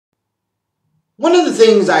One of the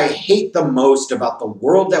things I hate the most about the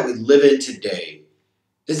world that we live in today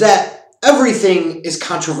is that everything is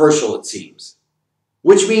controversial, it seems.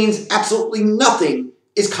 Which means absolutely nothing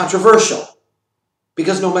is controversial.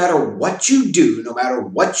 Because no matter what you do, no matter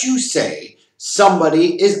what you say,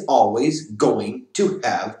 somebody is always going to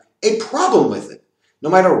have a problem with it. No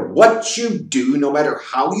matter what you do, no matter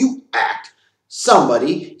how you act,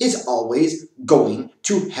 somebody is always going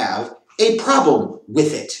to have a problem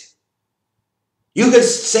with it. You could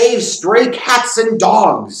save stray cats and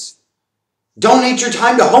dogs. Donate your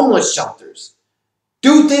time to homeless shelters.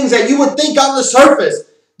 Do things that you would think on the surface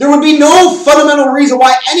there would be no fundamental reason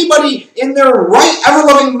why anybody in their right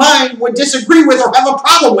ever-loving mind would disagree with or have a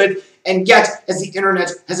problem with. And yet, as the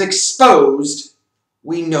internet has exposed,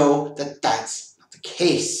 we know that that's not the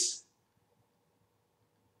case.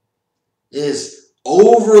 This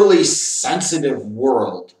overly sensitive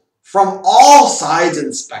world from all sides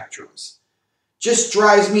and spectrums just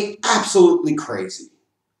drives me absolutely crazy.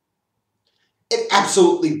 It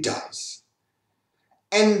absolutely does.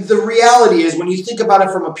 And the reality is, when you think about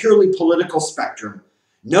it from a purely political spectrum,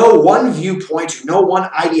 no one viewpoint, no one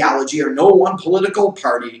ideology, or no one political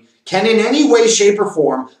party can in any way, shape, or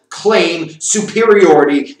form claim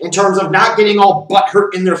superiority in terms of not getting all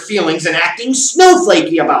butthurt in their feelings and acting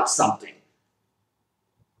snowflakey about something.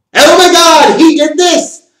 Oh my God, he did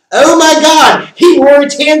this. Oh my God, he wore a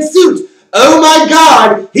tan suit. Oh my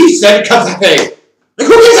God, he said cafe. Like,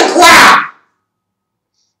 who gives a crap?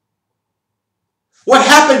 What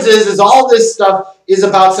happens is all this stuff is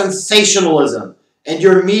about sensationalism and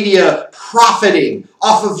your media profiting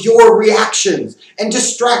off of your reactions and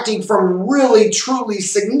distracting from really, truly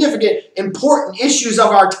significant, important issues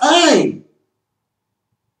of our time.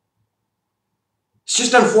 It's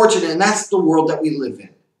just unfortunate, and that's the world that we live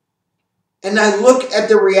in. And I look at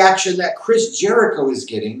the reaction that Chris Jericho is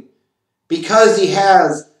getting because he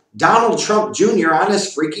has Donald Trump Jr. on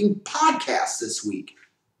his freaking podcast this week.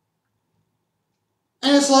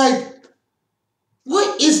 And it's like,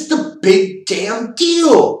 what is the big damn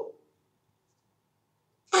deal?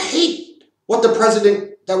 I hate what the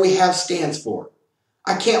president that we have stands for.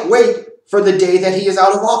 I can't wait for the day that he is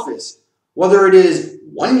out of office, whether it is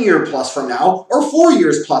 1 year plus from now or 4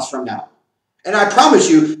 years plus from now. And I promise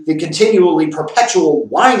you, the continually perpetual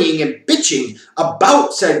whining and bitching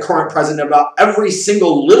about said current president about every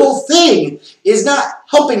single little thing is not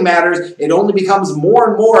helping matters. It only becomes more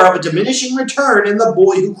and more of a diminishing return in the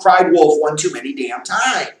boy who cried wolf one too many damn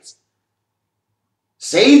times.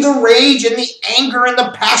 Save the rage and the anger and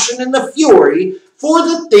the passion and the fury for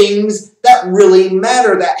the things that really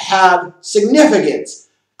matter, that have significance.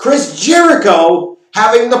 Chris Jericho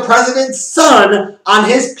having the president's son on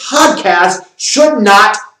his podcast should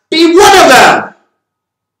not be one of them.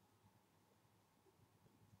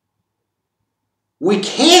 We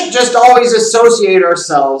can't just always associate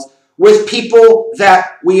ourselves with people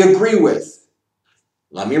that we agree with.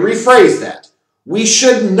 Let me rephrase that. We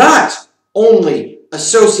should not only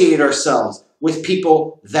associate ourselves with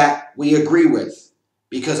people that we agree with,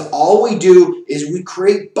 because all we do is we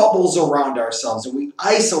create bubbles around ourselves and we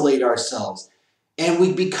isolate ourselves. And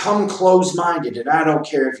we become closed-minded. And I don't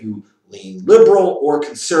care if you lean liberal or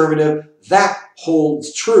conservative, that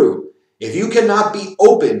holds true. If you cannot be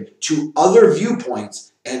open to other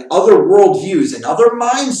viewpoints and other worldviews and other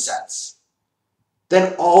mindsets,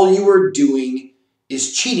 then all you are doing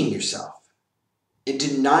is cheating yourself and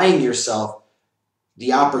denying yourself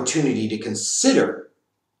the opportunity to consider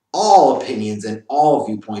all opinions and all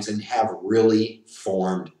viewpoints and have really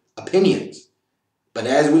formed opinions. But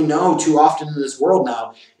as we know too often in this world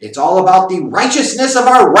now, it's all about the righteousness of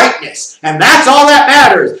our rightness. And that's all that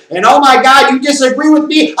matters. And oh my God, you disagree with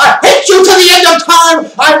me? I hate you to the end of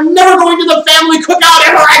time. I'm never going to the family cookout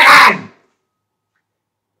ever again.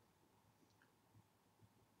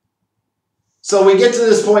 So we get to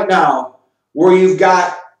this point now where you've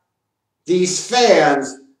got these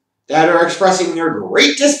fans that are expressing their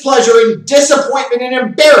great displeasure and disappointment and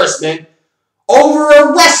embarrassment over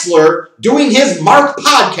a wrestler doing his Mark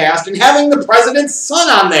podcast and having the president's son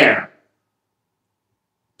on there.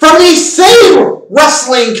 From the same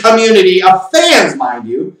wrestling community of fans, mind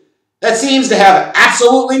you, that seems to have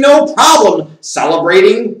absolutely no problem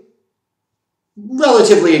celebrating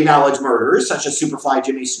relatively acknowledged murderers such as Superfly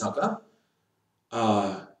Jimmy Snuka.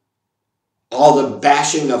 All the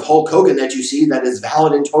bashing of Hulk Hogan that you see that is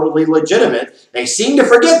valid and totally legitimate, they seem to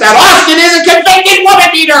forget that Austin is a convicted woman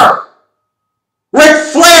beater. Ric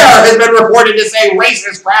Flair has been reported to say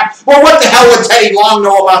racist crap. Well, what the hell would Teddy Long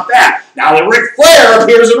know about that? Now that Ric Flair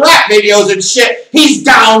appears in rap videos and shit, he's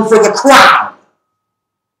down for the crowd.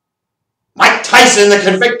 Mike Tyson, the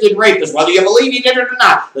convicted rapist, whether you believe he did it or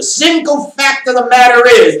not, the single fact of the matter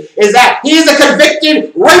is that he is a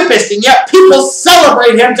convicted rapist, and yet people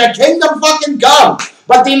celebrate him to kingdom fucking come.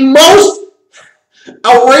 But the most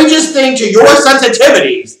outrageous thing to your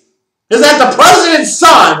sensitivities is that the president's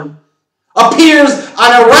son appears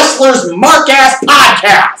on a wrestler's mark-ass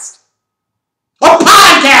podcast. A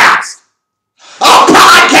podcast! A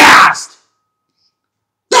podcast!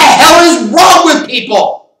 The hell is wrong with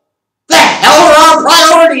people? The hell are our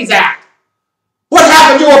priorities at? What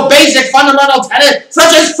happened to a basic fundamental tenet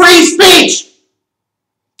such as free speech?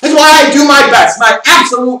 That's why I do my best, my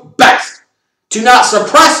absolute best, to not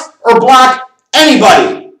suppress or block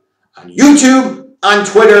anybody on YouTube, on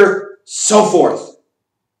Twitter, so forth.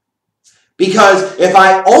 Because if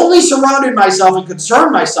I only surrounded myself and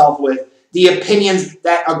concerned myself with the opinions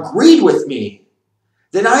that agreed with me,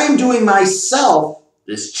 then I am doing myself,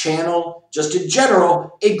 this channel, just in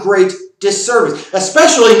general, a great disservice.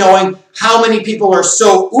 Especially knowing how many people are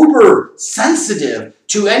so uber sensitive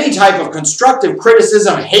to any type of constructive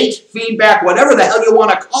criticism, hate, feedback, whatever the hell you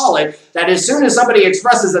want to call it, that as soon as somebody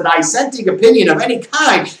expresses a dissenting opinion of any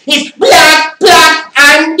kind, it's black, black,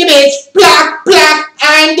 I'm the bitch, black, black,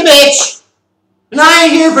 I'm the bitch. And I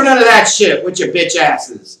ain't here for none of that shit with your bitch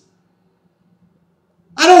asses.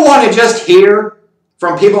 I don't want to just hear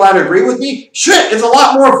from people that agree with me. Shit, it's a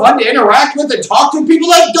lot more fun to interact with and talk to people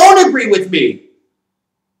that don't agree with me.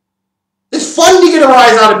 It's fun to get a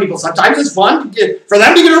rise out of people. Sometimes it's fun for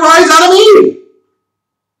them to get a rise out of me.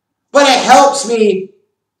 But it helps me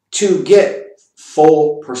to get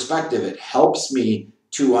full perspective. It helps me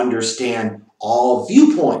to understand all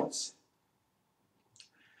viewpoints.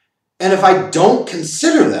 And if I don't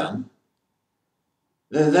consider them,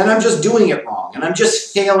 then I'm just doing it wrong. And I'm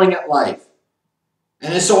just failing at life.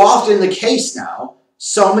 And it's so often the case now,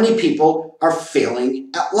 so many people are failing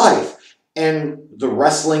at life. And the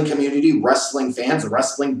wrestling community, wrestling fans, the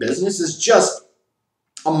wrestling business is just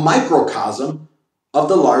a microcosm of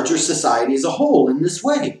the larger society as a whole in this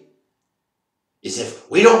way. Is if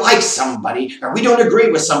we don't like somebody or we don't agree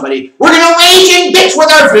with somebody, we're going to rage and bitch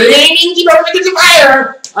with our flaming devoted to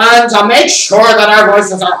fire and to make sure that our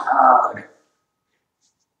voices are heard.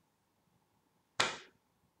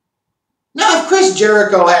 Now, if Chris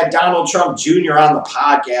Jericho had Donald Trump Jr. on the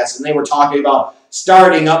podcast and they were talking about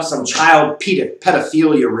starting up some child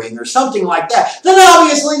pedophilia ring or something like that, then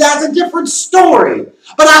obviously that's a different story.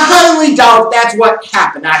 But I highly doubt that's what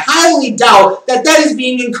happened. I highly doubt that that is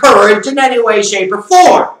being encouraged in any way, shape, or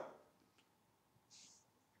form.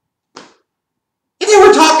 If they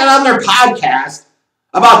were talking on their podcast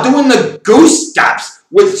about doing the goose steps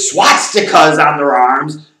with swastikas on their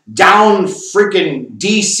arms down freaking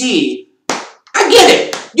D.C., I get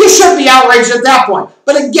it. You should be outraged at that point.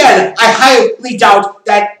 But again, I highly doubt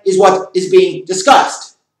that is what is being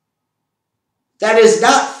discussed. That is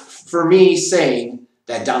not for me saying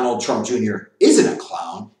that Donald Trump Jr. isn't a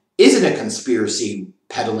clown, isn't a conspiracy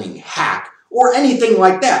peddling hack, or anything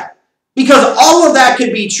like that. Because all of that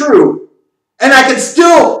could be true, and I can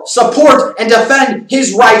still support and defend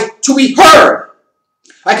his right to be heard.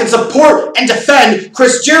 I can support and defend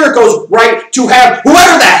Chris Jericho's right to have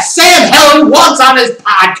whoever the Sam hell he wants on his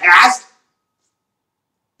podcast.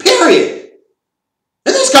 Period.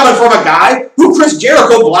 And this is coming from a guy who Chris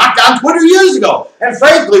Jericho blocked on Twitter years ago. And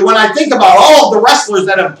frankly, when I think about all of the wrestlers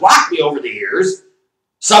that have blocked me over the years,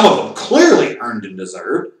 some of them clearly earned and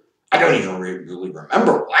deserved. I don't even really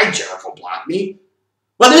remember why Jericho blocked me.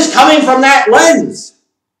 But this is coming from that lens.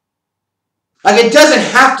 Like, it doesn't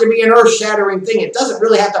have to be an earth-shattering thing. It doesn't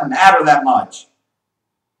really have to matter that much.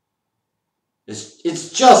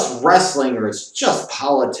 It's just wrestling, or it's just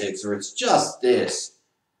politics, or it's just this.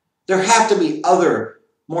 There have to be other,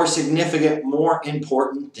 more significant, more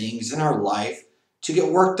important things in our life to get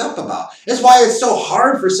worked up about. That's why it's so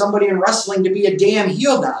hard for somebody in wrestling to be a damn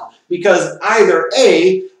heel now. Because either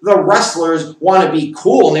A, the wrestlers want to be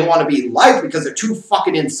cool and they want to be liked because they're too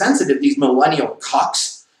fucking insensitive, these millennial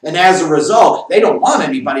cucks. And as a result, they don't want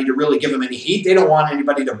anybody to really give them any heat. They don't want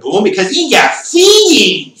anybody to boo them because he got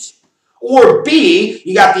feelings. Or B,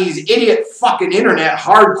 you got these idiot fucking internet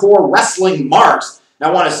hardcore wrestling marks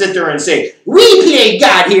that want to sit there and say, we play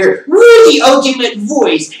God here. We're the ultimate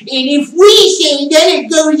voice. And if we say it, then it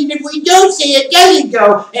goes. And if we don't say it, doesn't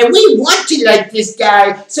go. And we want to like this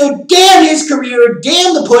guy. So damn his career,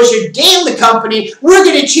 damn the pusher, damn the company. We're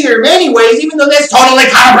going to cheer him anyways, even though that's totally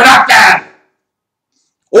counterproductive.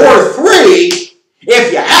 Or 3,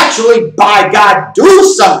 if you actually, by God, do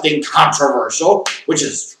something controversial, which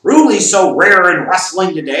is truly so rare in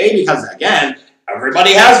wrestling today, because, again,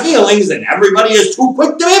 everybody has feelings and everybody is too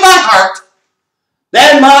quick to be by heart,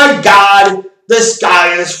 then my God, the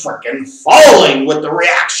sky is freaking falling with the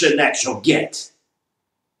reaction that you'll get.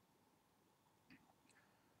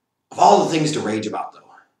 Of all the things to rage about, though.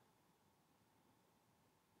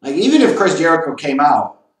 Like, even if Chris Jericho came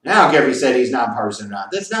out, and I don't care if he said he's nonpartisan or not,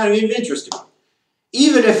 that's not even interesting.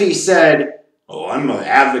 Even if he said, oh, I'm an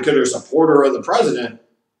advocate or supporter of the president,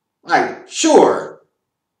 like, sure,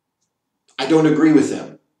 I don't agree with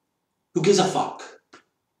him. Who gives a fuck?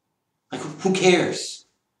 Like, who cares?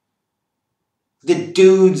 The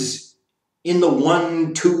dude's in the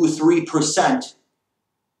 1%, 2%, 3%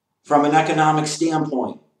 from an economic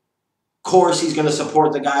standpoint. Of course he's going to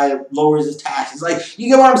support the guy that lowers his taxes. Like, you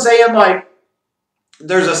get what I'm saying? Like,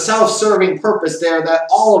 there's a self-serving purpose there that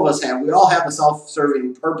all of us have. We all have a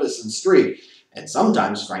self-serving purpose and streak. And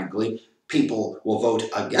sometimes, frankly, people will vote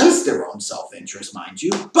against their own self-interest, mind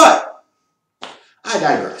you. But I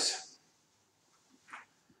digress.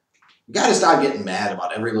 You got to stop getting mad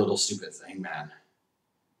about every little stupid thing, man.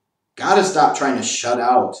 Got to stop trying to shut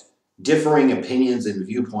out differing opinions and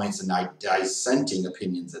viewpoints and dissenting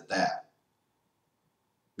opinions at that.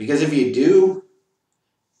 Because if you do,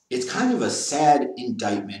 it's kind of a sad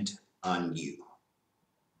indictment on you.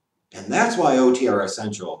 And that's why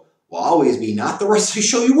OTRSCentral will always be not the wrestling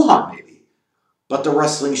show you want, maybe, but the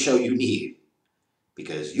wrestling show you need.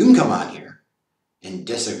 Because you can come on here and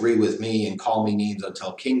disagree with me and call me names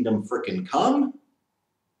until kingdom frickin' come,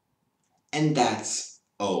 and that's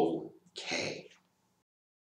okay.